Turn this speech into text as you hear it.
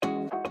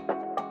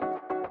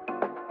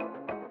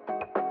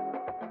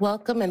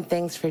Welcome and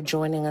thanks for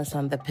joining us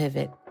on The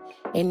Pivot,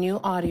 a new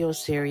audio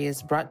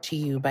series brought to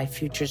you by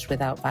Futures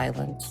Without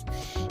Violence.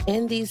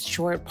 In these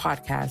short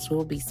podcasts,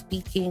 we'll be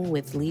speaking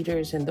with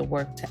leaders in the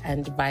work to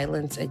end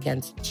violence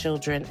against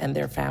children and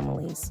their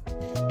families.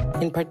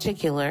 In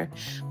particular,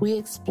 we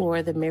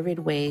explore the myriad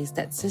ways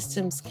that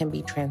systems can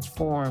be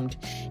transformed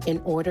in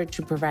order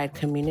to provide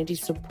community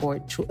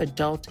support to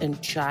adult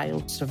and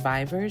child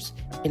survivors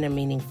in a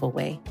meaningful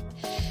way.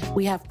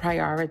 We have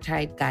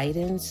prioritized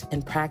guidance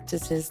and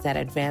practices that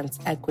advance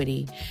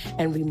equity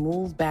and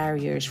remove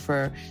barriers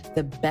for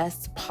the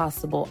best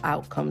possible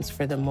outcomes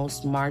for the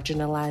most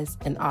marginalized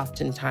and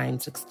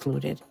oftentimes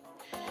excluded.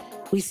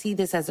 We see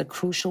this as a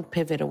crucial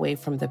pivot away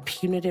from the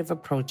punitive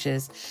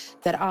approaches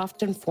that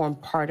often form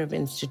part of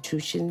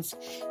institutions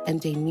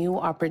and a new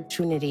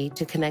opportunity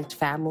to connect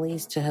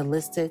families to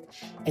holistic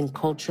and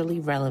culturally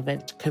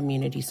relevant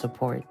community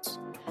supports.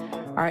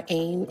 Our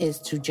aim is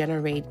to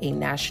generate a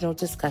national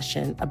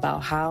discussion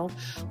about how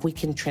we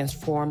can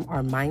transform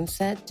our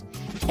mindset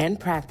and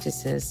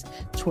practices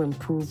to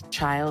improve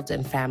child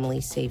and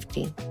family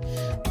safety.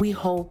 We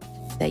hope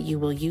that you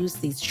will use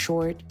these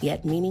short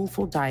yet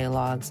meaningful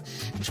dialogues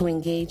to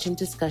engage in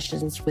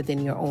discussions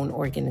within your own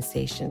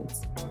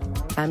organizations.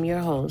 I'm your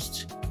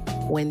host,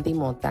 Wendy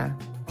Mota.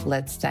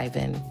 Let's dive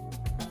in.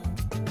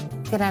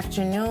 Good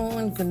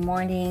afternoon, good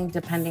morning,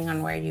 depending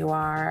on where you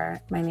are.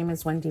 My name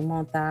is Wendy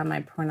Mota. My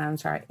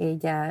pronouns are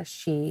ella,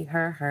 she,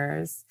 her,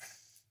 hers.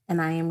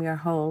 And I am your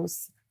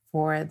host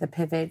for The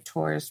Pivot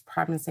Towards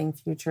Promising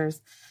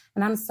Futures.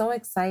 And I'm so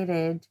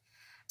excited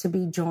to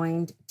be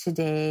joined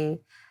today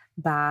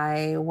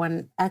by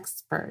one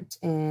expert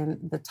in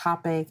the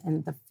topic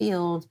and the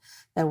field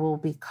that we'll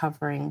be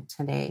covering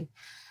today.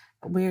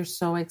 We're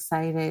so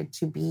excited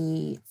to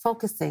be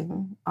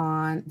focusing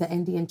on the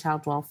Indian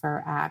Child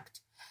Welfare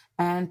Act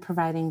and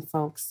providing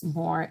folks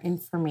more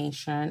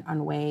information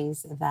on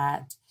ways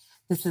that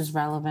this is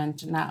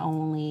relevant not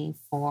only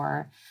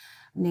for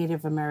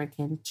Native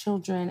American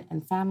children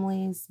and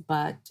families,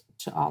 but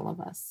to all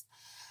of us.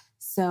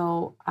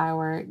 So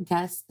our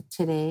guest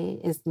today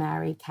is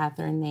Mary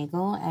Catherine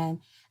Nagel. And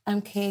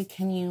MK,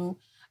 can you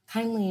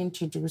kindly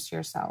introduce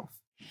yourself?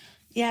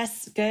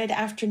 Yes, good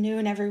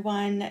afternoon,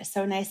 everyone.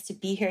 So nice to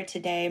be here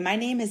today. My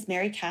name is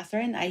Mary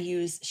Catherine. I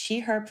use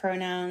she, her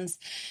pronouns,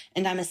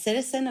 and I'm a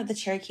citizen of the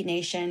Cherokee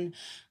Nation.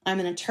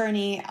 I'm an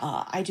attorney.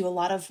 I do a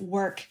lot of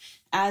work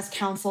as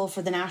counsel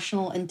for the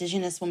National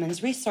Indigenous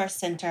Women's Resource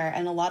Center,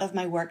 and a lot of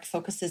my work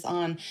focuses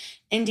on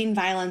ending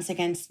violence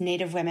against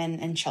Native women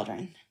and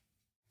children.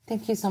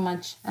 Thank you so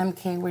much,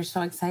 MK. We're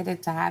so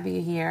excited to have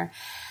you here.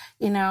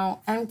 You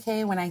know,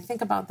 MK, when I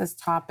think about this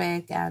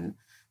topic and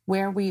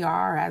where we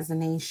are as a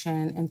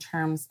nation in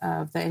terms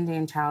of the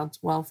Indian Child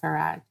Welfare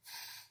Act,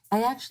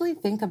 I actually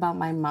think about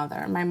my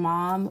mother. My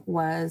mom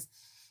was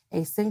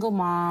a single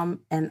mom,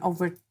 and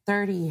over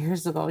 30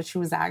 years ago, she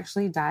was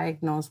actually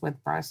diagnosed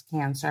with breast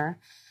cancer.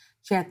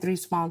 She had 3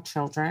 small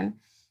children.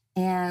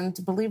 And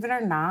believe it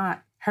or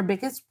not, her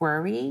biggest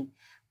worry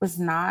was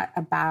not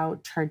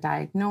about her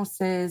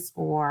diagnosis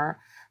or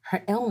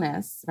her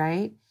illness,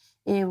 right?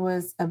 It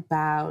was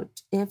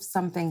about if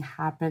something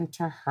happened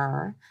to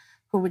her,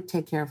 who would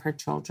take care of her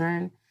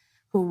children,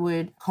 who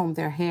would comb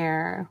their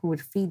hair, who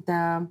would feed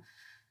them,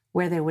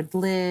 where they would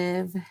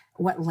live,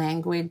 what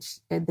language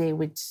they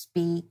would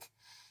speak,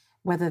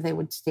 whether they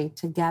would stay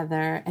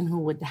together, and who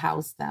would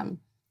house them.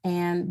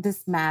 And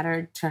this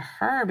mattered to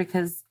her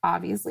because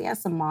obviously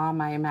as a mom,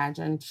 I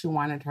imagine she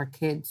wanted her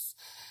kids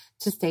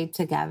to stay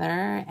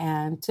together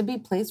and to be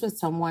placed with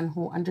someone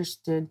who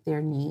understood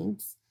their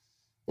needs,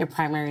 their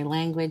primary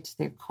language,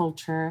 their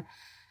culture,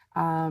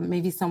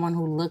 maybe someone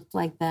who looked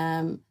like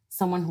them,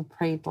 someone who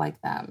prayed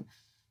like them.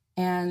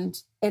 And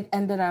it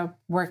ended up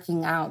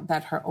working out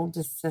that her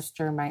oldest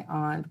sister, my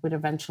aunt, would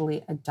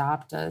eventually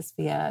adopt us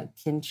via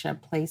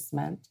kinship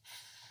placement.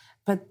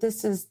 But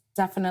this is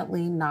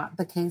definitely not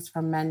the case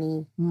for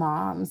many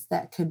moms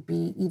that could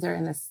be either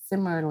in a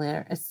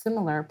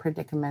similar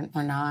predicament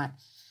or not.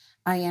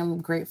 I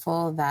am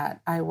grateful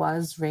that I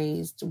was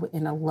raised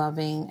in a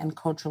loving and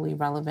culturally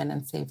relevant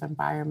and safe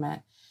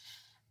environment.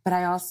 But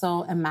I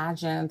also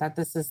imagine that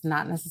this is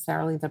not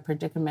necessarily the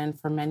predicament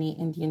for many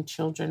Indian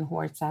children who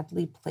are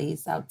sadly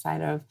placed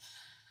outside of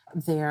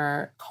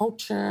their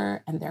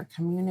culture and their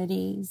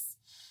communities.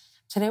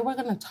 Today, we're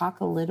going to talk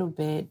a little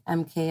bit,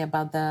 MK,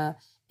 about the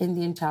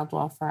Indian Child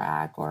Welfare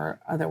Act, or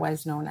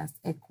otherwise known as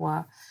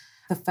ICWA,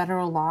 the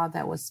federal law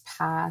that was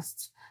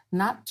passed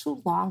not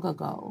too long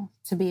ago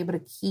to be able to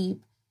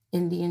keep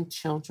Indian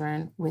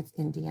children with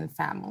Indian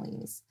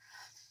families.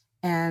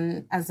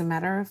 And as a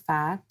matter of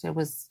fact, it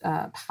was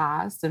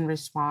passed in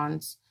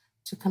response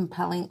to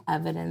compelling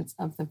evidence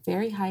of the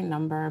very high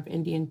number of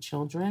Indian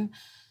children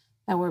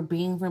that were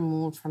being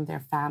removed from their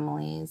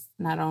families,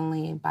 not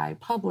only by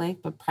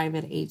public, but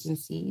private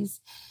agencies.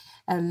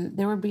 And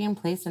they were being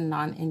placed in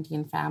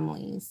non-Indian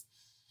families.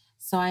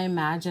 So I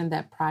imagine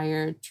that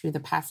prior to the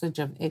passage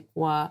of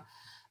ICWA,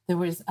 there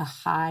was a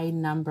high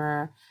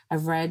number.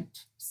 I've read,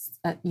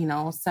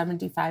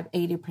 75,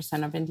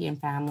 80% of Indian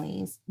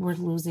families were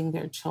losing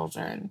their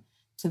children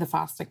to the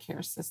foster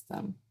care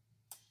system.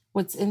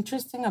 What's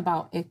interesting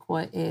about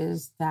ICWA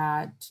is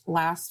that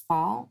last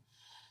fall,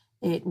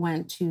 it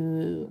went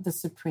to the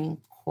Supreme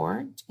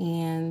Court,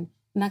 and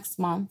next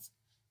month,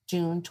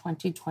 June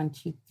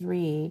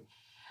 2023,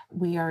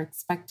 we are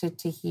expected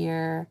to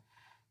hear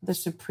the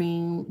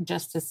Supreme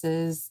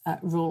Justice's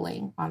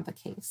ruling on the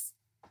case.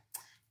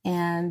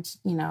 And,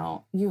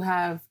 you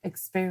have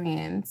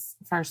experience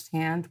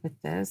firsthand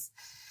with this,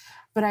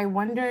 but I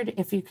wondered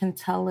if you can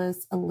tell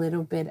us a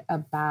little bit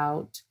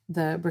about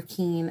the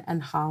Brackeen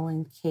and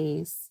Holland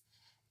case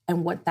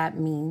and what that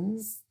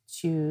means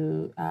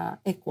to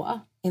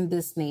ICWA in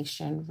this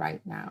nation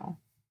right now.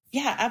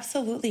 Yeah,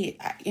 absolutely.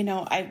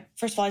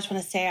 First of all, I just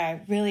want to say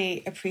I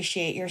really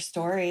appreciate your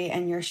story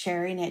and your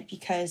sharing it,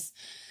 because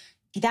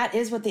that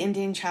is what the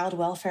Indian Child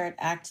Welfare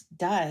Act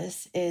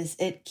does, is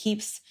it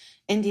keeps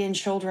Indian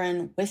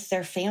children with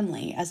their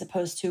family as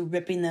opposed to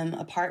ripping them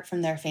apart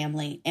from their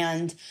family.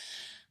 And,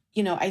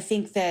 I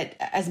think that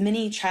as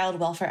many child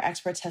welfare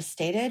experts have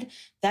stated,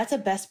 that's a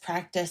best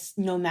practice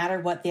no matter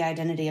what the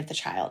identity of the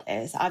child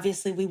is.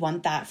 Obviously, we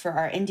want that for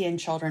our Indian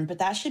children, but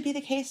that should be the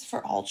case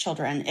for all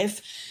children.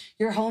 If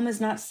your home is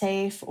not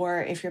safe,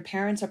 or if your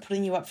parents are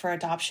putting you up for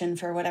adoption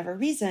for whatever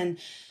reason,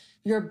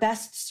 you're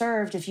best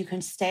served if you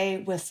can stay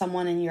with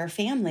someone in your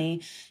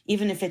family,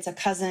 even if it's a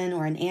cousin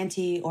or an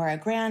auntie or a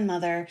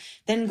grandmother,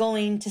 than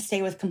going to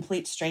stay with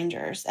complete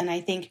strangers. And I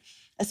think,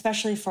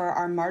 especially for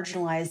our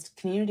marginalized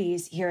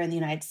communities here in the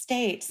United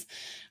States,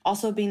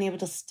 also being able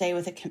to stay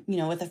with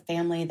a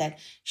family that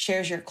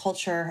shares your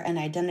culture and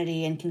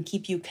identity and can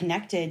keep you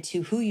connected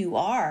to who you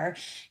are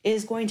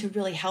is going to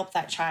really help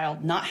that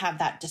child not have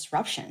that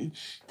disruption.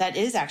 That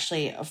is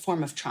actually a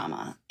form of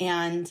trauma.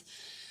 And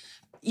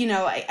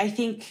I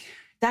think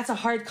that's a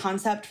hard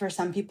concept for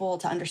some people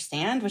to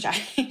understand, which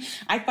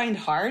I find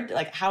hard.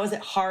 Like, how is it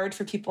hard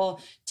for people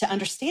to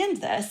understand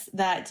this?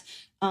 That,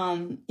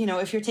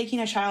 if you're taking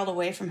a child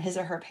away from his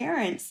or her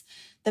parents,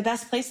 the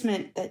best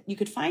placement that you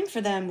could find for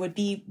them would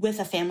be with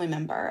a family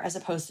member as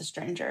opposed to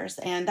strangers.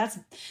 And that's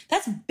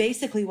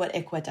basically what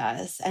ICWA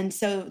does. And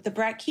so the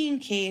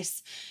Brackeen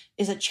case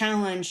is a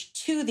challenge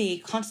to the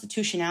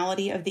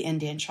constitutionality of the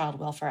Indian Child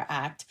Welfare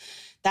Act.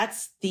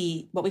 That's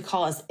what we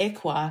call as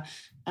ICWA.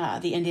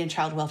 The Indian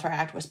Child Welfare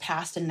Act was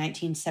passed in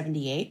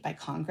 1978 by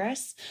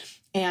Congress.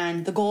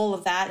 And the goal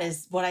of that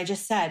is what I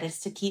just said, is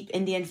to keep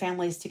Indian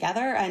families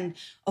together. And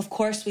of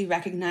course, we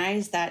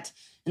recognize that,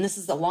 and this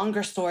is a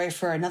longer story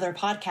for another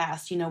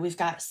podcast, we've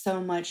got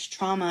so much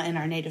trauma in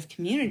our Native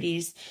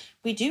communities.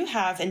 We do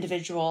have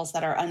individuals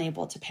that are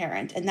unable to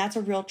parent, and that's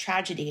a real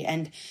tragedy.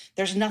 And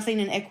there's nothing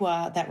in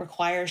ICWA that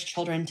requires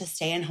children to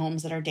stay in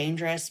homes that are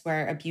dangerous,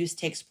 where abuse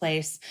takes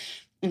place.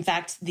 In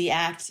fact, the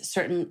Act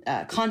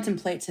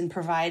contemplates and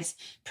provides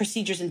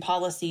procedures and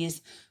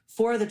policies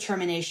for the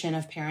termination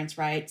of parents'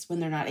 rights when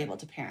they're not able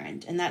to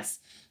parent. And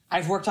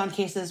I've worked on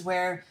cases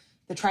where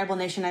the tribal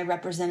nation I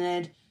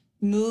represented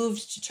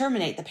moved to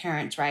terminate the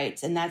parents'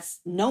 rights. And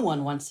no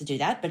one wants to do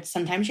that, but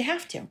sometimes you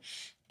have to.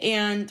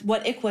 And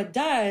what ICWA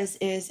does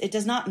is it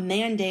does not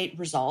mandate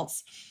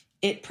results.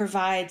 It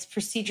provides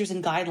procedures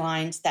and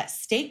guidelines that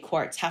state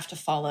courts have to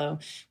follow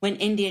when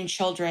Indian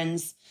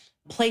children's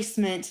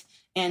placement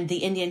and the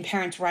Indian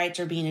parents' rights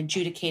are being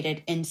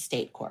adjudicated in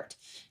state court.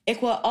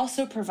 ICWA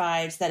also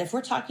provides that if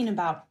we're talking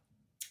about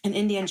an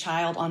Indian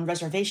child on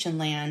reservation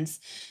lands,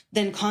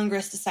 then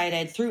Congress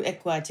decided through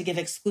ICWA to give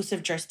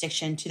exclusive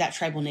jurisdiction to that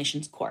tribal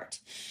nation's court.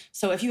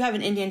 So if you have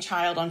an Indian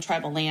child on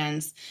tribal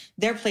lands,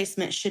 their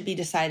placement should be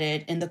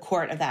decided in the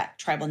court of that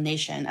tribal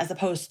nation, as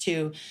opposed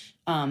to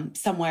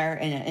somewhere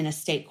in a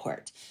state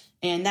court.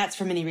 And that's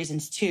for many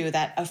reasons, too,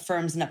 that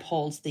affirms and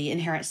upholds the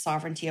inherent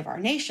sovereignty of our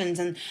nations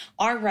and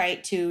our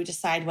right to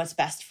decide what's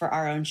best for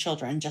our own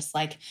children, just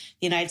like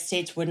the United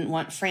States wouldn't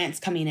want France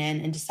coming in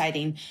and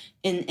deciding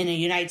in a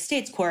United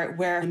States court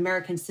where an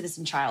American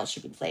citizen child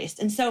should be placed.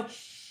 And so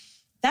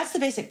that's the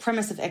basic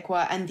premise of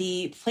ICWA. And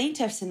the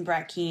plaintiffs in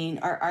Brackeen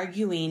are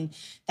arguing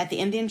that the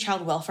Indian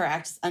Child Welfare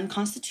Act is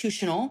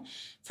unconstitutional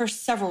for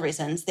several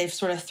reasons. They've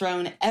sort of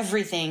thrown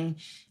everything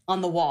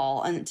on the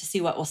wall and to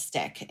see what will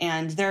stick.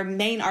 And their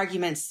main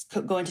arguments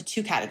go into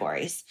two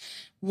categories.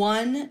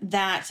 One,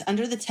 that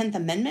under the 10th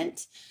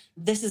Amendment,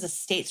 this is a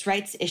states'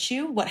 rights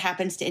issue, what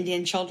happens to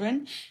Indian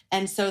children.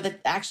 And so that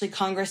actually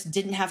Congress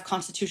didn't have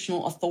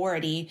constitutional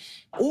authority,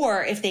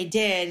 or if they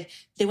did,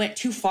 they went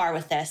too far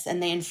with this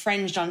and they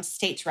infringed on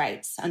states'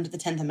 rights under the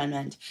 10th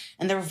Amendment.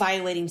 And they're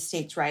violating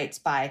states' rights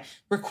by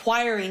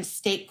requiring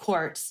state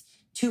courts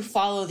to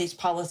follow these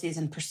policies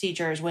and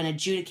procedures when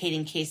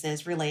adjudicating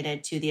cases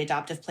related to the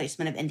adoptive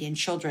placement of Indian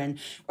children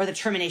or the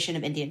termination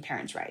of Indian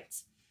parents'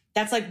 rights.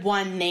 That's like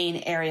one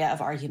main area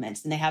of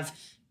arguments, and they have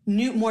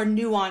more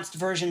nuanced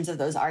versions of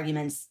those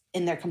arguments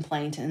in their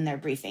complaint and in their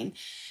briefing.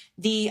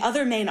 The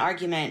other main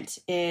argument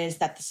is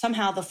that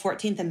somehow the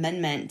 14th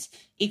Amendment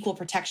Equal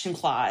Protection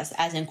Clause,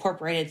 as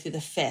incorporated through the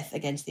 5th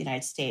against the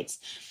United States,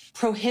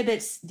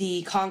 prohibits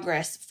the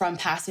Congress from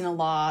passing a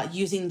law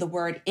using the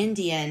word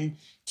Indian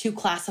to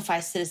classify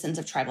citizens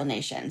of tribal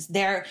nations.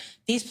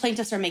 These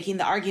plaintiffs are making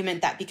the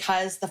argument that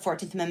because the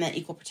 14th Amendment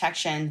equal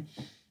protection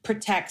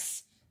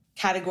protects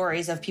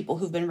categories of people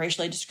who've been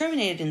racially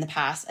discriminated in the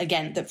past,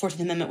 again, the 14th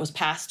Amendment was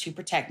passed to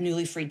protect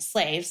newly freed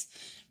slaves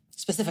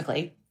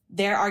specifically.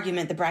 Their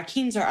argument, the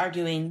Brackens are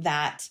arguing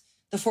that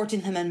the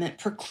 14th Amendment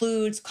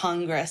precludes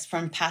Congress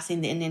from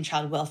passing the Indian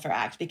Child Welfare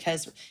Act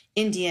because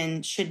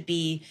Indian should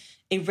be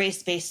a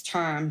race-based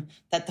term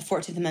that the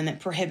 14th Amendment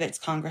prohibits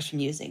Congress from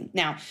using.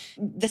 Now,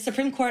 the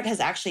Supreme Court has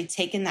actually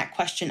taken that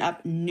question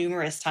up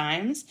numerous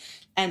times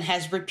and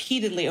has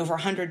repeatedly over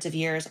hundreds of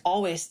years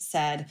always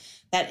said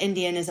that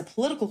Indian is a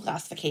political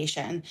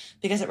classification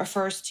because it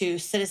refers to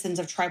citizens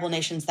of tribal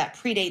nations that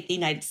predate the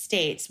United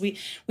States. We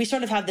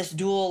sort of have this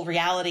dual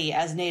reality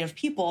as Native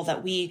people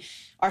that we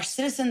are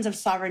citizens of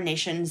sovereign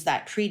nations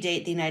that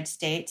predate the United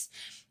States,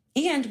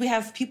 and we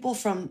have people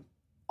from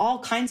all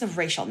kinds of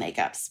racial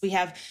makeups.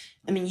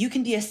 You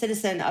can be a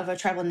citizen of a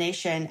tribal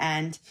nation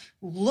and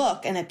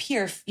look and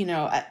appear,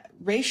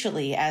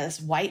 racially as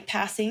white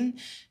passing.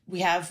 We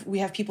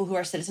have people who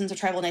are citizens of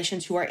tribal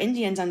nations who are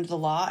Indians under the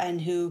law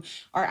and who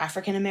are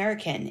African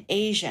American,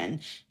 Asian,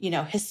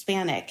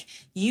 Hispanic.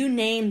 You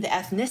name the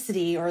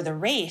ethnicity or the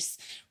race.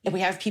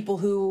 We have people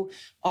who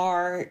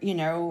are,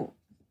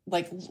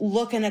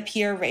 look and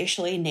appear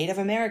racially Native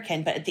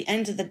American. But at the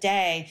end of the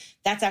day,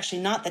 that's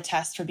actually not the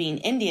test for being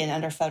Indian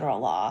under federal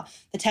law.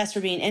 The test for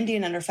being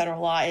Indian under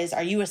federal law is,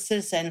 are you a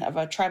citizen of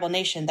a tribal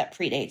nation that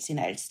predates the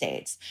United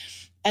States?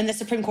 And the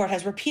Supreme Court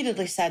has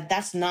repeatedly said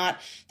that's not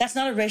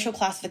a racial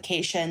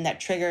classification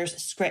that triggers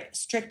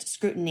strict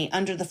scrutiny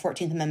under the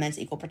 14th Amendment's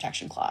Equal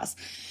Protection Clause.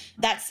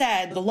 That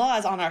said, the law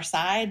is on our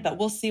side, but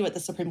we'll see what the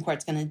Supreme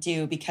Court's going to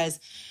do, because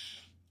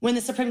when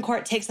the Supreme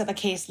Court takes up a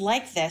case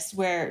like this,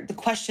 where the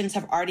questions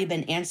have already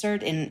been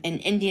answered in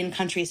Indian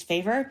country's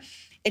favor,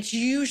 it's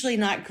usually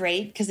not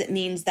great because it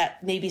means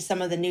that maybe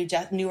some of the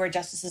newer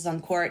justices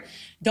on court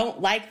don't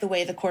like the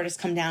way the court has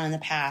come down in the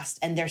past,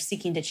 and they're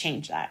seeking to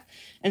change that.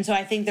 And so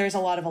I think there's a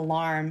lot of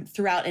alarm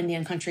throughout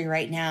Indian country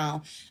right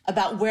now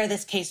about where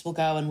this case will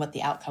go and what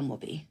the outcome will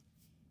be.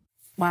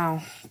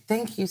 Wow.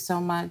 Thank you so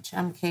much,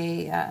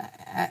 MK.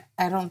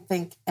 I don't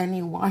think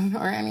anyone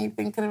or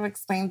anything could have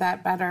explained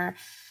that better.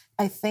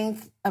 I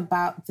think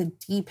about the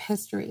deep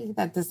history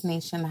that this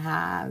nation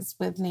has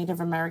with Native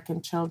American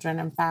children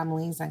and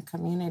families and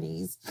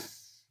communities,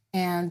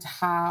 and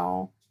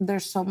how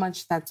there's so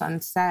much that's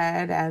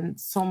unsaid and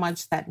so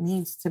much that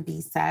needs to be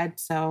said.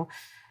 So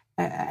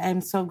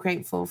I'm so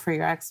grateful for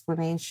your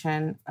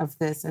explanation of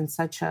this in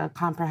such a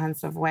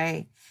comprehensive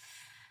way.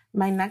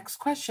 My next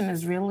question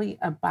is really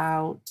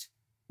about,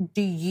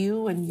 do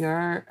you, in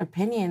your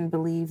opinion,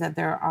 believe that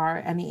there are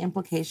any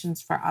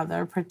implications for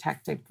other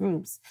protected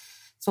groups?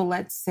 So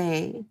let's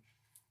say,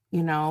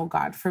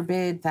 God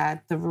forbid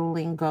that the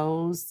ruling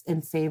goes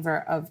in favor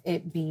of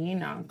it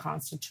being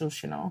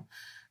unconstitutional.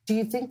 Do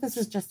you think this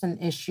is just an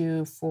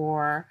issue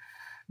for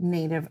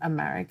Native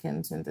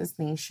Americans in this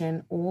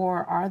nation,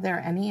 or are there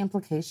any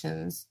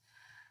implications?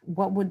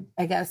 What would,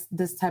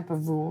 this type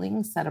of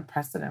ruling set a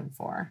precedent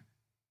for?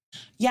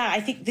 Yeah,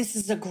 I think this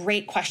is a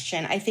great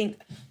question. I think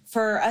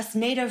for us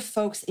Native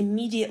folks,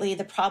 immediately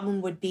the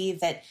problem would be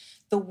that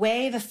the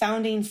way the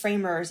founding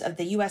framers of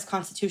the U.S.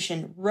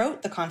 Constitution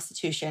wrote the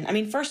Constitution,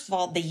 first of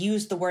all, they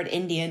used the word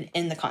Indian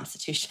in the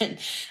Constitution.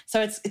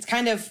 So it's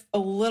kind of a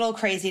little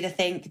crazy to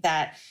think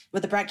that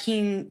what the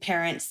Bracken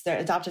parents, their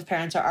adoptive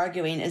parents, are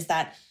arguing is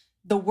that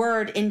the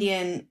word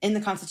Indian in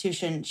the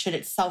Constitution should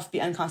itself be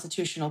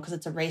unconstitutional because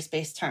it's a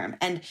race-based term.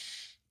 And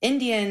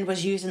Indian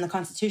was used in the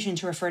Constitution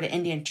to refer to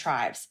Indian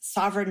tribes,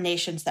 sovereign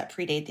nations that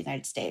predate the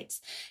United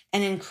States.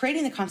 And in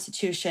creating the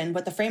Constitution,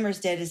 what the framers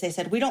did is they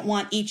said, we don't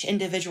want each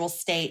individual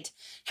state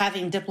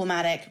having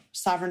diplomatic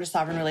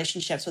sovereign-to-sovereign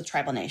relationships with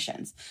tribal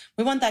nations.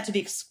 We want that to be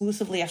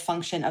exclusively a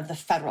function of the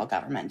federal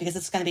government because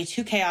it's going to be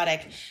too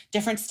chaotic.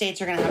 Different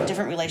states are going to have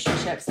different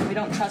relationships, and we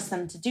don't trust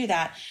them to do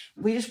that.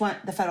 We just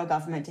want the federal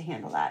government to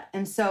handle that.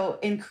 And so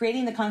in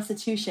creating the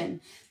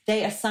Constitution,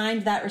 they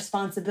assigned that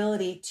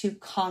responsibility to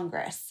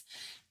Congress.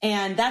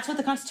 And that's what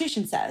the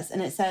Constitution says.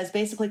 And it says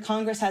basically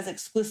Congress has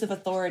exclusive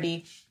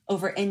authority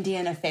over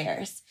Indian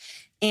affairs.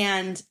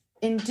 And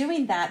in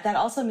doing that, that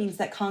also means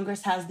that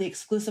Congress has the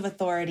exclusive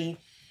authority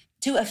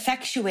to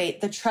effectuate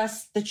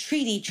the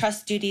treaty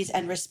trust duties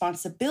and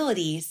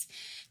responsibilities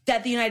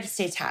that the United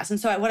States has. And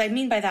so what I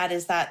mean by that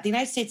is that the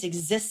United States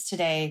exists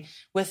today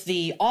with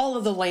all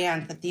of the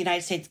land that the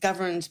United States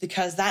governs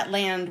because that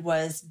land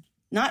was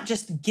not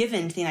just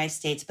given to the United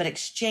States, but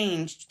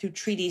exchanged through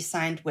treaties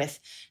signed with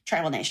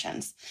tribal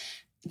nations.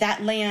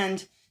 That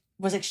land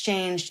was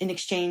exchanged in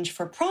exchange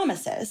for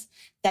promises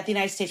that the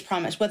United States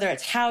promised, whether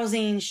it's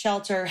housing,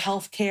 shelter,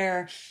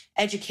 healthcare,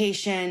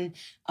 education,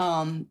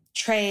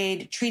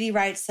 trade, treaty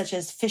rights such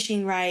as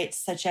fishing rights,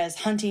 such as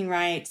hunting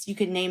rights, you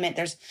could name it.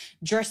 There's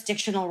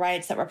jurisdictional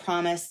rights that were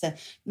promised.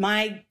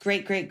 My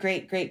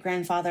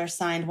great-great-great-great-grandfather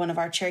signed one of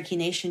our Cherokee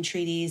Nation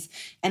treaties,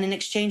 and in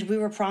exchange, we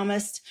were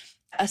promised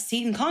a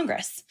seat in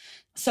Congress.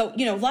 So,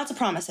 lots of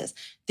promises.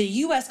 The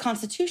U.S.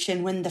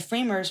 Constitution, when the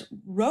framers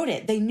wrote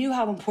it, they knew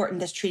how important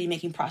this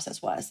treaty-making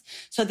process was.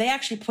 So they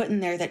actually put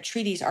in there that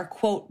treaties are,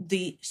 quote,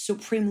 the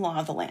supreme law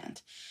of the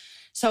land.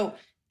 So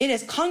it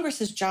is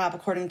Congress's job,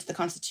 according to the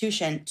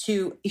Constitution,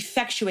 to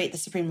effectuate the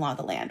supreme law of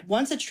the land.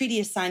 Once a treaty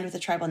is signed with a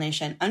tribal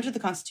nation, under the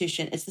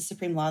Constitution, it's the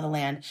supreme law of the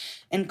land.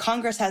 And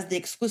Congress has the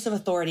exclusive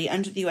authority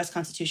under the U.S.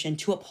 Constitution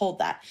to uphold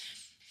that.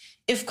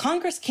 If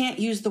Congress can't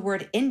use the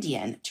word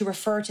Indian to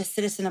refer to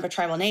citizen of a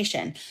tribal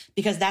nation,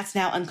 because that's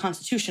now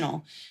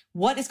unconstitutional,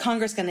 what is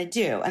Congress going to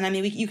do? And I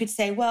mean, you could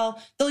say, well,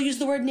 they'll use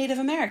the word Native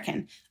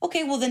American.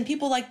 Okay, well, then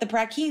people like the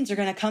Brackeens are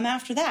going to come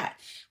after that.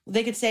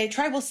 They could say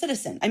tribal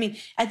citizen. I mean,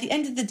 at the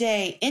end of the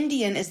day,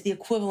 Indian is the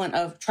equivalent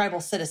of tribal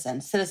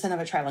citizen, citizen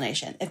of a tribal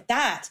nation. If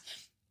that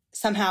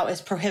somehow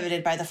is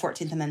prohibited by the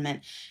 14th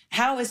Amendment,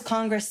 how is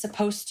Congress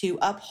supposed to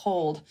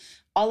uphold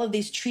all of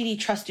these treaty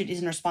trust duties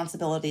and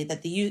responsibility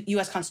that the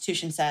U.S.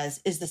 Constitution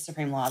says is the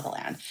supreme law of the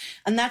land?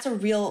 And that's a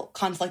real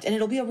conflict, and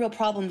it'll be a real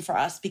problem for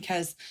us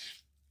because,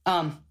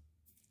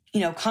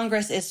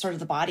 Congress is sort of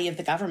the body of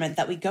the government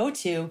that we go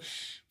to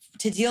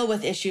deal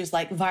with issues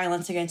like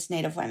violence against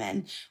Native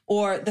women,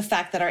 or the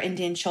fact that our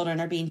Indian children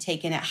are being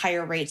taken at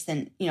higher rates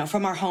than,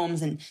 from our homes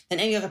than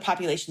any other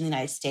population in the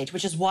United States,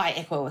 which is why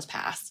ICWA was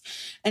passed.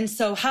 And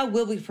so how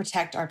will we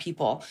protect our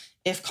people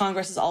if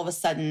Congress is all of a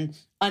sudden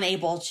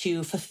unable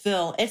to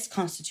fulfill its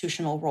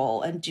constitutional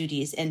role and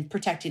duties in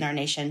protecting our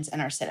nations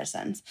and our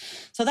citizens?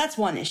 So that's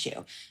one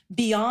issue.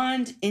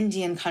 Beyond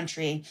Indian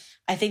country,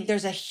 I think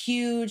there's a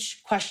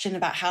huge question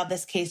about how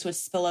this case would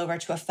spill over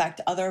to affect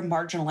other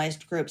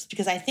marginalized groups,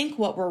 because I think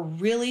what we're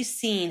really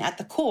seeing at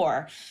the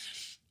core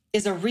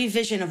is a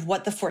revision of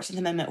what the 14th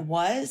Amendment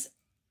was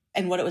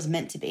and what it was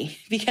meant to be.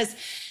 Because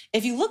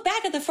if you look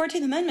back at the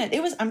 14th Amendment,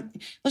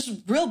 let's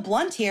be real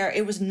blunt here,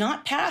 it was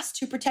not passed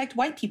to protect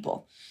white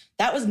people.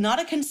 That was not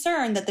a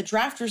concern that the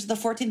drafters of the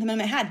 14th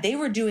Amendment had. They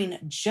were doing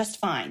just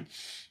fine.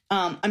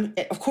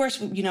 Of course,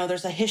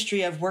 there's a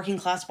history of working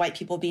class white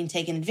people being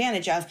taken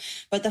advantage of,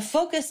 but the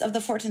focus of the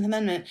 14th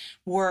Amendment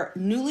were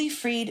newly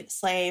freed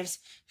slaves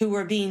who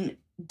were being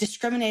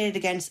discriminated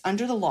against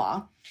under the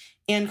law.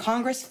 And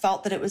Congress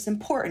felt that it was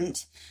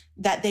important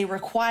that they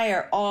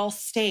require all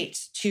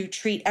states to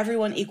treat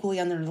everyone equally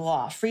under the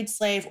law, freed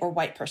slave or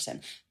white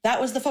person.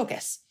 That was the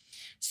focus.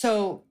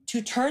 So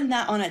to turn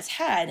that on its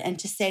head and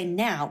to say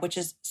now, which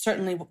is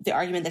certainly the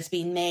argument that's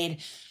being made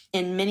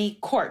in many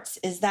courts,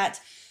 is that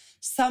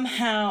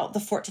somehow the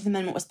 14th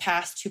Amendment was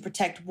passed to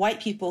protect white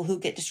people who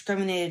get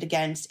discriminated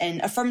against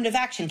in affirmative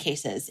action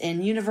cases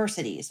in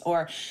universities,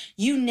 or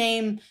you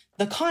name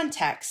the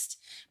context.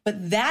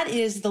 But that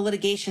is the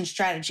litigation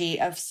strategy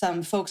of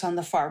some folks on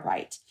the far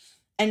right.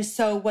 And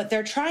so what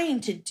they're trying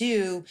to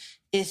do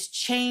is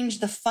change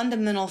the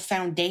fundamental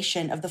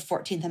foundation of the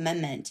 14th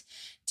Amendment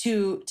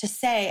to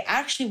say,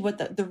 actually,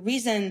 what the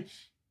reason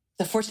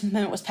the 14th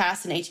Amendment was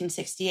passed in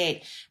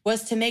 1868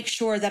 was to make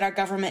sure that our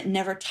government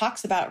never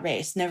talks about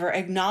race, never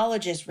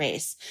acknowledges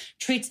race,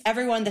 treats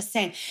everyone the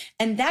same.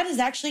 And that is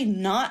actually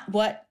not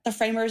what the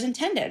framers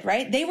intended,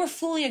 right? They were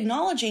fully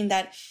acknowledging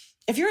that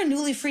if you're a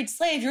newly freed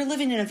slave, you're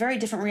living in a very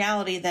different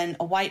reality than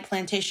a white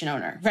plantation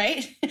owner,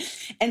 right?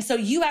 And so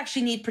you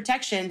actually need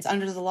protections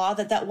under the law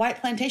that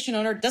white plantation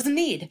owner doesn't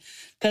need,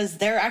 because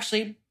they're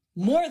actually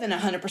more than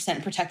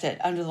 100% protected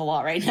under the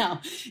law right now,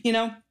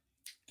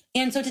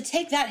 And so to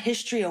take that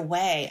history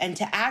away and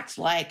to act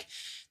like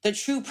the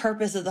true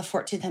purpose of the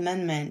 14th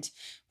Amendment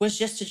was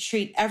just to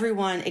treat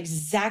everyone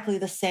exactly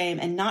the same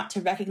and not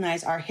to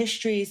recognize our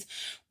histories,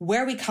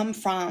 where we come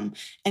from,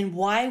 and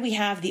why we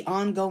have the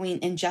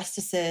ongoing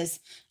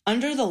injustices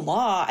under the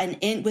law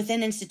and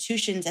within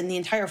institutions and the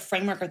entire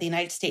framework of the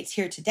United States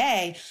here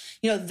today,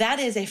 that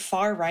is a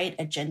far right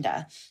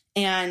agenda.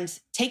 And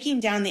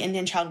taking down the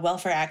Indian Child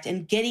Welfare Act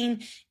and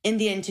getting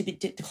Indian to be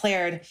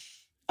declared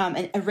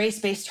a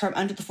race-based term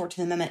under the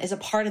 14th Amendment is a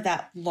part of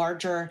that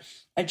larger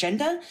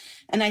agenda.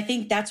 And I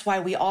think that's why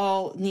we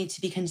all need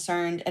to be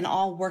concerned and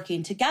all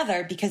working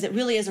together, because it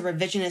really is a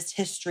revisionist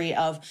history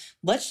of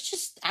let's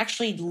just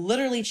actually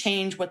literally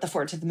change what the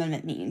 14th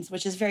Amendment means,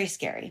 which is very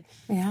scary.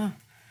 Yeah.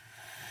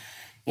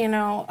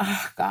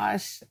 Oh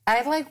gosh,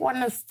 I want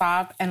to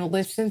stop and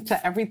listen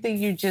to everything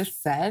you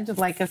just said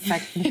a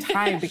second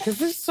time because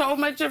there's so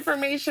much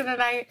information,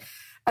 and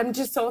I'm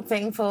just so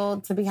thankful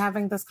to be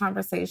having this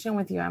conversation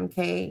with you,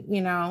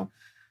 MK.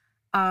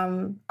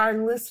 Our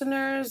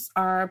listeners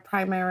are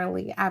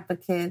primarily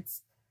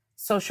advocates,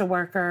 social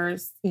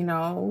workers,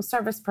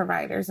 service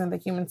providers in the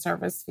human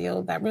service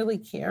field that really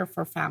care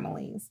for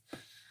families.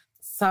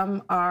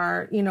 Some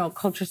are,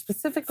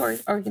 culture-specific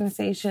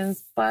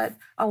organizations, but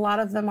a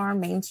lot of them are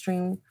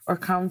mainstream or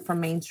come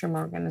from mainstream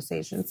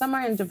organizations. Some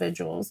are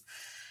individuals.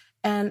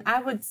 And I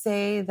would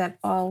say that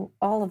all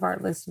of our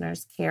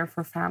listeners care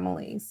for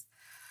families.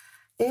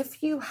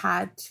 If you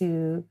had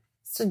to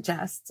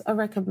suggest or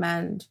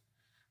recommend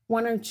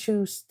one or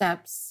two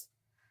steps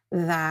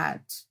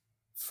that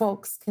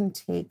folks can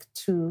take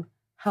to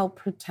help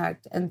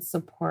protect and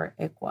support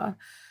ICWA,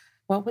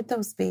 what would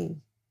those be?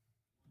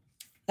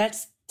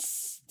 That's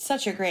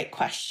Such a great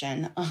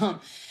question.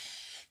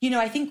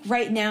 I think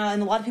right now,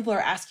 and a lot of people are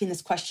asking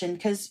this question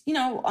because,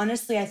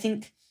 honestly, I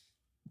think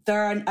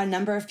there are a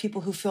number of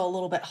people who feel a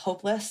little bit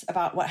hopeless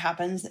about what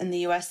happens in the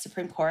U.S.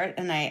 Supreme Court.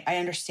 And I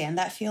understand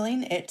that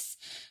feeling. It's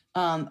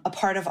a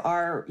part of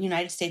our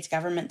United States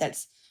government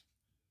that's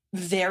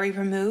very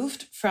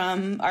removed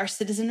from our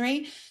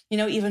citizenry,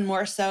 even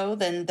more so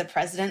than the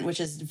president,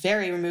 which is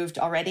very removed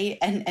already,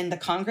 and the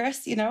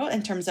Congress,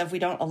 in terms of we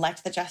don't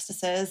elect the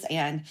justices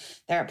and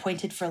they're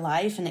appointed for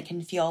life. And it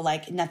can feel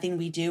like nothing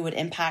we do would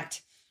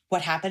impact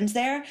what happens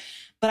there.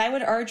 But I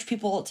would urge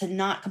people to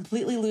not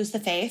completely lose the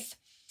faith,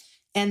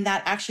 and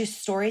that actually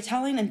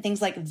storytelling and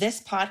things like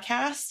this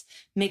podcast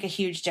make a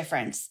huge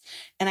difference.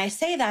 And I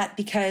say that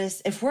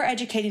because if we're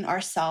educating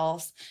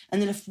ourselves,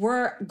 and then if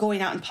we're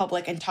going out in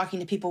public and talking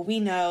to people we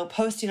know,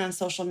 posting on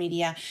social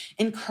media,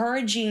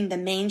 encouraging the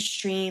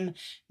mainstream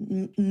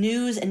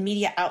news and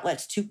media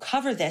outlets to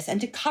cover this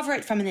and to cover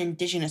it from an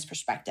Indigenous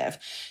perspective.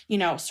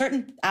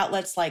 Certain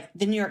outlets like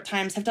the New York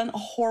Times have done a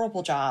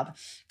horrible job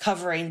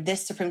covering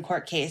this Supreme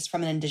Court case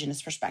from an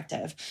Indigenous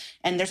perspective.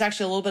 And there's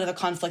actually a little bit of a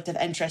conflict of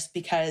interest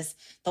because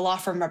the law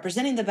firm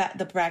representing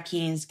the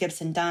Brackenes,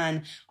 Gibson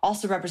Dunn,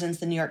 also represents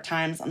the New York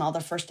Times on all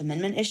the First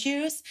Amendment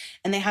issues.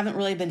 And they haven't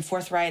really been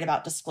forthright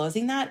about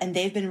disclosing that. And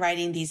they've been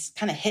writing these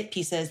kind of hit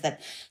pieces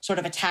that sort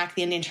of attack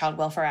the Indian Child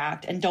Welfare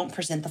Act and don't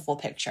present the full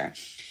picture.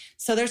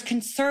 So there's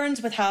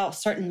concerns with how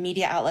certain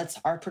media outlets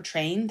are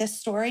portraying this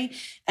story.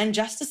 And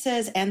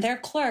justices and their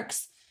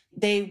clerks,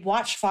 they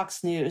watch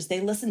Fox News,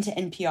 they listen to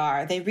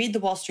NPR, they read the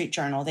Wall Street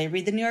Journal, they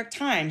read the New York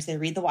Times, they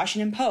read the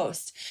Washington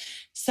Post.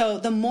 So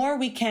the more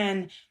we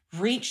can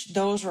reach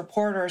those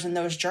reporters and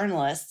those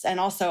journalists, and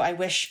also I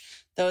wish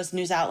those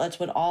news outlets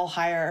would all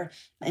hire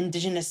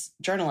Indigenous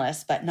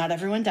journalists, but not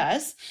everyone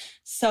does.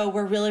 So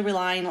we're really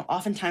relying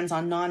oftentimes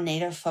on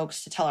non-Native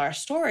folks to tell our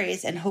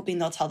stories and hoping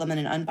they'll tell them in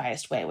an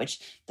unbiased way, which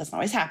doesn't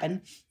always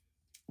happen,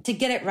 to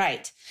get it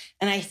right.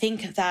 And I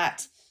think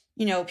that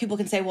people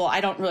can say, well, I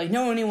don't really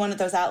know anyone at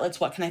those outlets.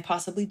 What can I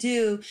possibly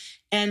do?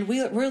 And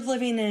we're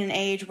living in an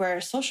age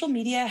where social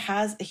media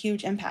has a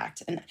huge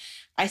impact. And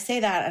I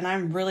say that, and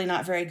I'm really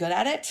not very good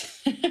at it,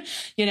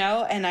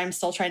 and I'm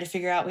still trying to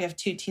figure out. We have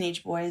 2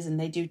 teenage boys and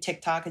they do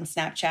TikTok and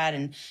Snapchat,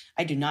 and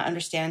I do not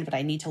understand, but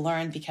I need to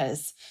learn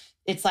because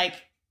it's like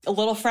a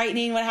little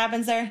frightening what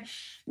happens there.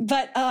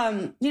 But,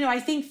 I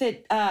think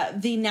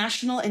that the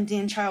National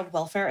Indian Child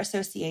Welfare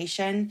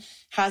Association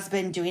has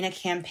been doing a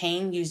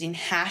campaign using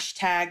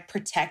hashtag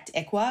Protect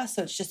ICWA.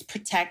 So it's just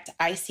Protect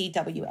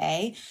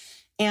ICWA.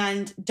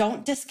 And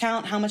don't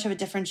discount how much of a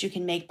difference you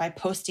can make by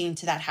posting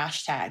to that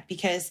hashtag.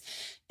 Because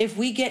if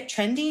we get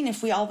trending,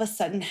 if we all of a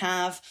sudden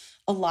have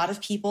a lot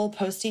of people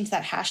posting to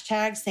that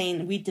hashtag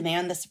saying we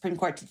demand the Supreme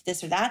Court to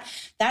this or that,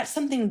 that's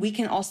something we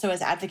can also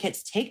as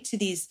advocates take to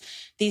these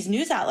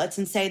news outlets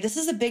and say, this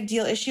is a big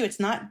deal issue. It's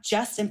not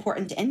just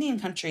important to Indian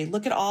country.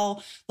 Look at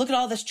all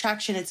this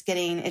traction it's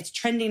getting. It's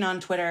trending on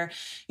Twitter.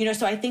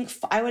 So I think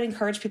I would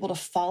encourage people to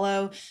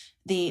follow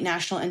the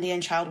National Indian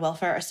Child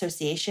Welfare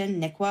Association,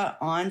 NICWA,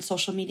 on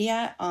social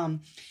media,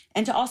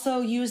 and to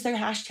also use their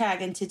hashtag,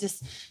 and to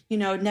just,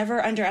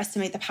 never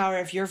underestimate the power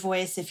of your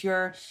voice. If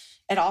you're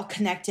at all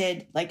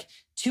connected,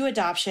 to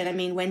adoption, I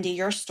mean, Wendy,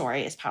 your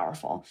story is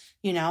powerful,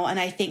 and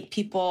I think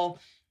people,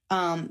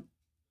 a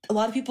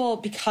lot of people,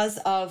 because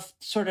of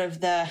sort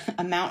of the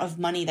amount of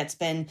money that's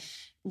been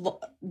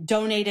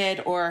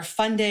donated or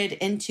funded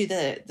into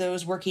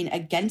those working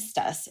against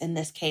us in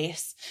this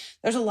case,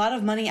 there's a lot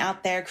of money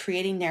out there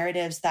creating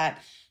narratives that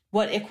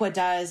what ICWA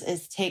does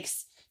is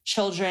takes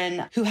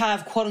children who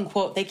have, quote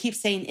unquote, they keep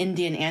saying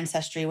Indian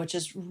ancestry, which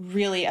is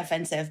really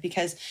offensive,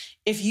 because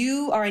if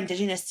you are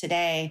Indigenous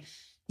today,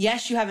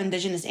 yes, you have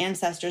Indigenous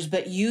ancestors,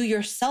 but you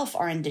yourself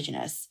are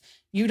Indigenous.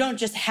 You don't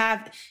just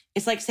have,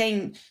 it's like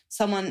saying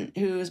someone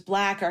who's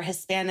Black or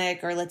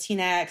Hispanic or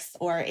Latinx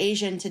or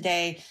Asian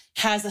today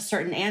has a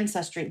certain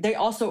ancestry. They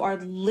also are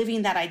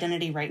living that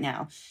identity right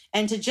now.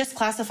 And to just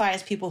classify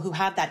as people who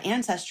have that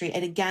ancestry,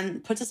 it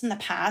again puts us in the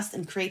past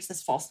and creates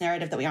this false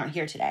narrative that we aren't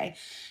here today,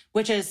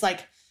 which is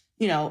like,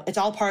 it's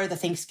all part of the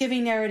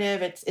Thanksgiving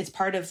narrative. It's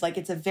part of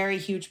it's a very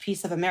huge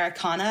piece of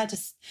Americana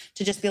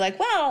to just be like,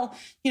 well,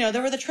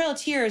 there were the Trail of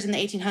Tears in the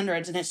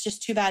 1800s, and it's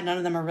just too bad none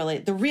of them are really,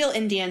 the real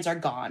Indians are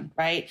gone,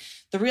 right?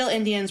 The real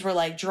Indians were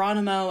like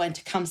Geronimo and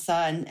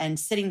Tecumseh and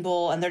Sitting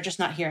Bull, and they're just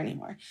not here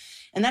anymore.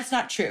 And that's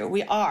not true.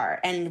 We are.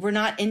 And we're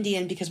not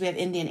Indian because we have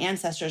Indian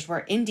ancestors.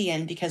 We're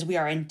Indian because we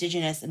are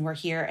Indigenous and we're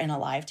here and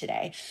alive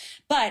today.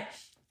 But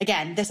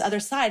again, this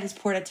other side has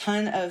poured a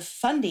ton of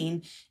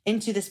funding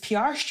into this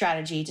PR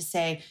strategy to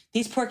say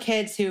these poor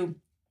kids who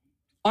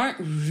aren't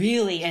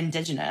really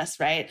Indigenous,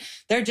 right?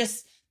 They're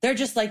just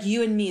like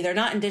you and me. They're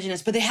not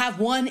Indigenous, but they have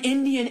one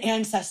Indian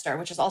ancestor,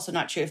 which is also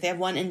not true. If they have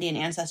one Indian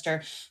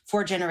ancestor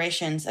 4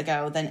 generations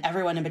ago, then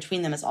everyone in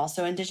between them is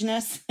also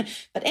Indigenous.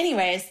 But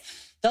anyways,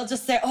 they'll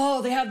just say,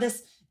 oh, they have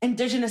this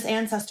Indigenous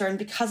ancestor, and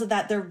because of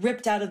that, they're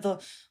ripped out of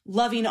the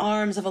loving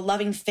arms of a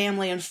loving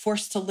family and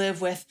forced to live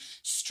with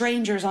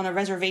strangers on a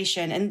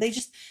reservation. And they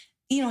just,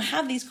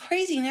 have these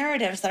crazy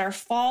narratives that are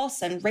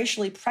false and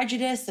racially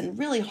prejudiced and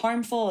really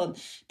harmful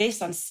and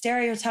based on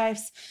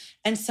stereotypes.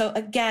 And so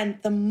again,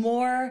 the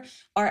more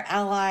our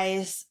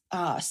allies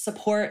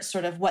support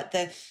sort of what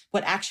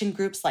action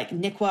groups like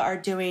NCWA are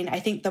doing, I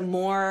think the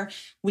more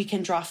we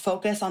can draw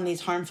focus on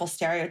these harmful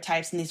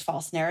stereotypes and these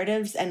false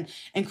narratives and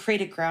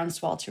create a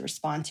groundswell to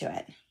respond to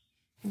it.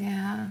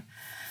 Yeah.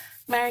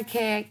 Mary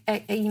Kay,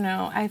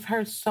 I've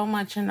heard so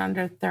much in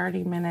under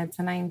 30 minutes,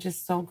 and I'm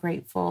just so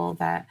grateful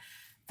that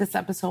this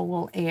episode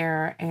will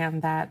air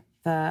and that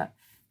the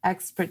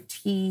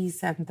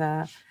expertise and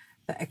the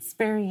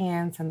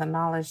experience and the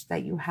knowledge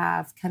that you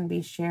have can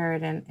be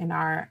shared in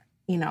our,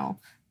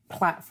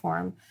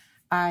 platform.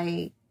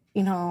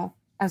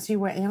 As you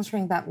were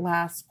answering that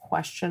last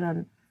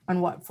question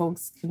on what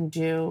folks can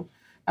do,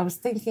 I was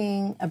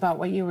thinking about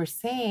what you were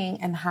saying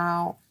and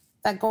how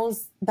that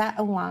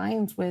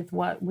aligns with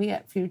what we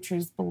at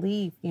Futures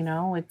believe.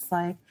 It's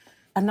like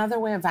another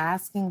way of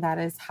asking that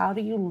is, how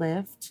do you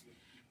lift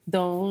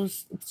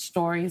those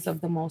stories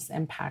of the most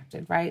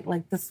impacted, right?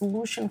 Like the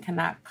solution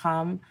cannot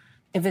come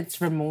if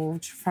it's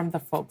removed from the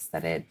folks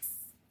that it's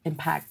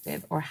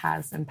impacted or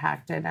has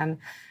impacted. And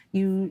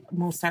you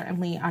most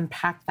certainly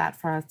unpack that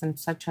for us in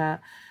such a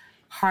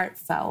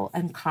heartfelt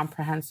and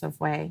comprehensive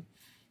way.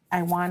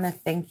 I want to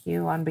thank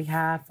you on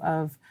behalf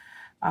of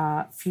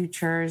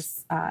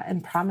Futures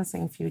and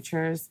Promising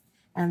Futures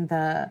and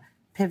the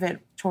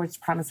Pivot Towards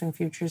Promising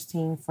Futures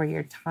team for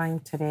your time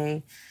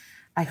today.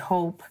 I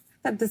hope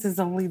that this is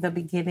only the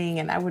beginning,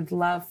 and I would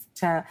love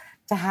to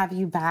have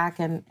you back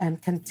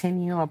and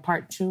continue a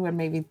part 2 and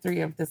maybe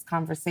 3 of this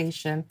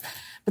conversation.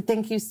 But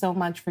thank you so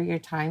much for your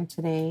time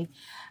today,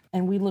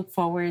 and we look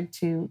forward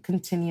to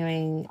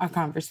continuing our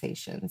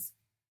conversations.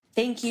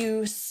 Thank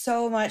you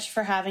so much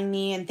for having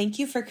me, and thank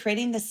you for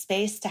creating the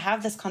space to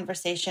have this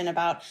conversation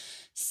about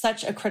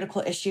such a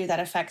critical issue that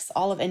affects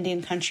all of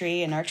Indian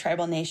country and our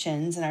tribal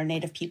nations and our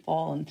Native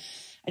people. And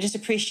I just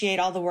appreciate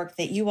all the work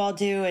that you all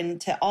do,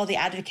 and to all the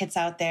advocates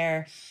out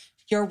there.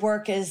 Your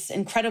work is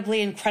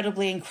incredibly,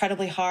 incredibly,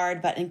 incredibly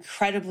hard, but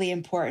incredibly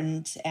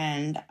important.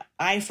 And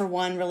I, for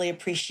one, really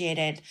appreciate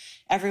it.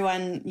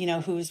 Everyone,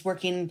 who's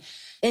working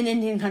in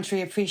Indian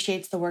country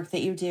appreciates the work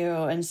that you do.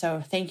 And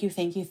so thank you,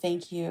 thank you,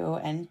 thank you.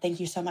 And thank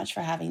you so much for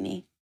having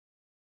me.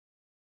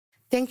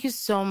 Thank you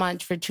so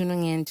much for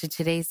tuning in to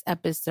today's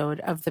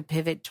episode of the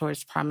Pivot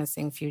Towards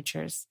Promising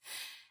Futures.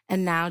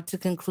 And now, to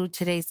conclude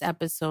today's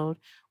episode,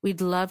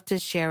 we'd love to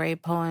share a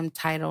poem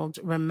titled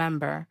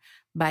Remember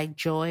by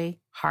Joy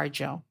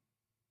Harjo.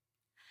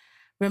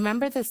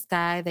 Remember the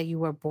sky that you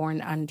were born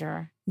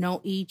under.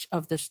 Know each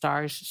of the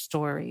stars'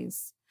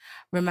 stories.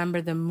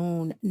 Remember the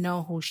moon.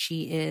 Know who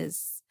she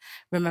is.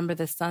 Remember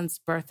the sun's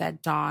birth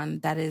at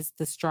dawn. That is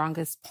the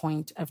strongest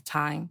point of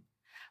time.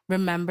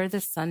 Remember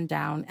the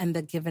sundown and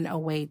the given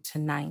away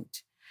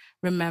tonight.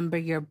 Remember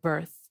your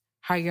birth,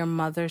 how your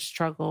mother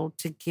struggled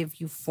to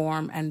give you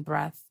form and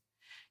breath.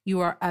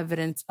 You are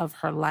evidence of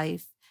her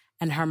life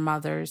and her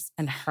mother's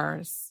and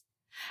hers.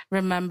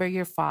 Remember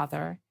your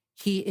father.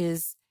 He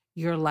is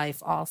your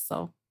life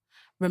also.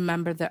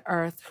 Remember the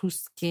earth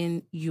whose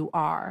skin you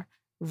are.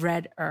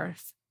 Red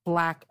earth,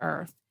 black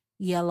earth,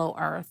 yellow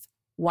earth,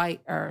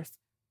 white earth,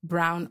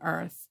 brown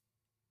earth.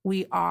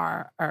 We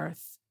are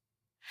earth.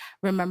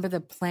 Remember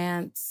the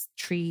plants,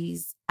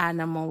 trees,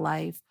 animal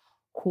life,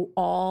 who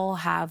all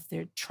have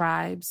their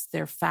tribes,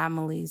 their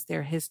families,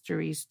 their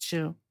histories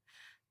too.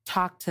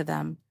 Talk to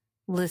them,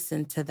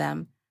 listen to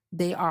them.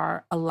 They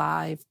are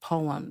alive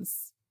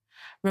poems.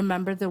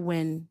 Remember the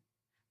wind.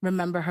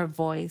 Remember her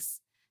voice.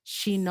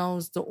 She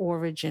knows the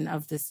origin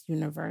of this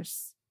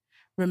universe.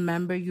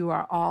 Remember you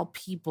are all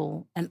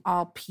people, and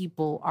all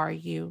people are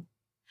you.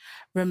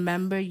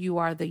 Remember you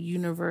are the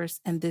universe,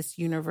 and this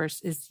universe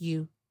is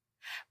you.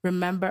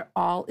 Remember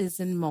all is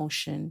in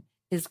motion,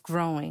 is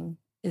growing,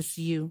 is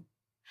you.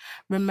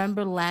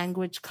 Remember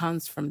language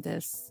comes from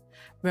this.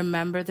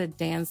 Remember the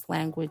dance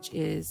language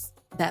is,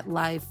 that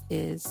life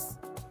is.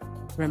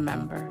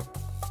 Remember.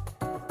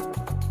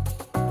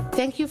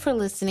 Thank you for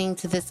listening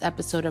to this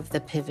episode of The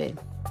Pivot.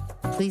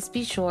 Please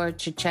be sure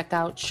to check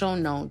out show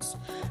notes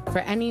for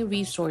any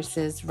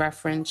resources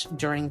referenced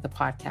during the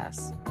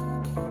podcast.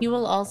 You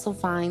will also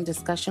find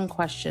discussion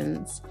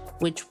questions,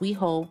 which we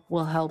hope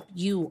will help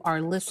you, our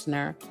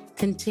listener,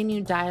 continue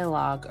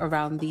dialogue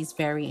around these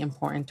very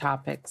important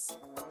topics.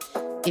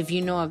 If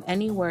you know of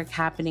any work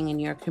happening in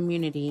your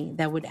community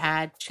that would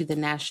add to the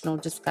national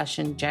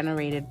discussion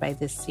generated by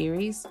this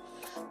series,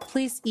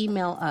 please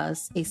email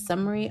us a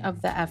summary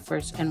of the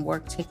efforts and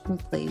work taking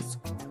place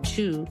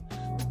to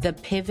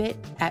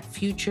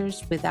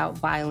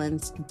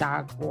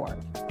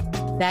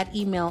thepivot@futureswithoutviolence.org. That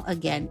email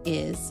again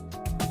is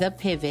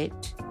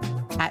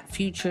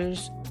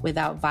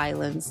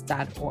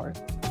thepivot@futureswithoutviolence.org.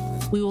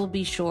 We will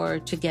be sure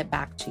to get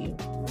back to you.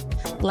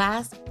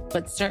 Last,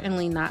 but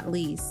certainly not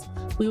least,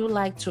 we would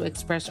like to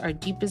express our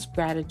deepest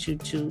gratitude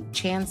to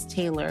Chance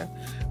Taylor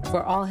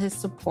for all his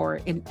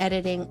support in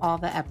editing all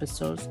the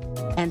episodes,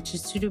 and to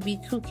Sudobi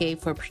Kuke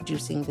for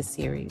producing the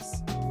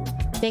series.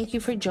 Thank you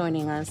for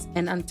joining us,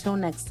 and until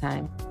next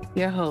time,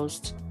 your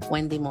host,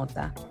 Wendy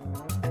Mota.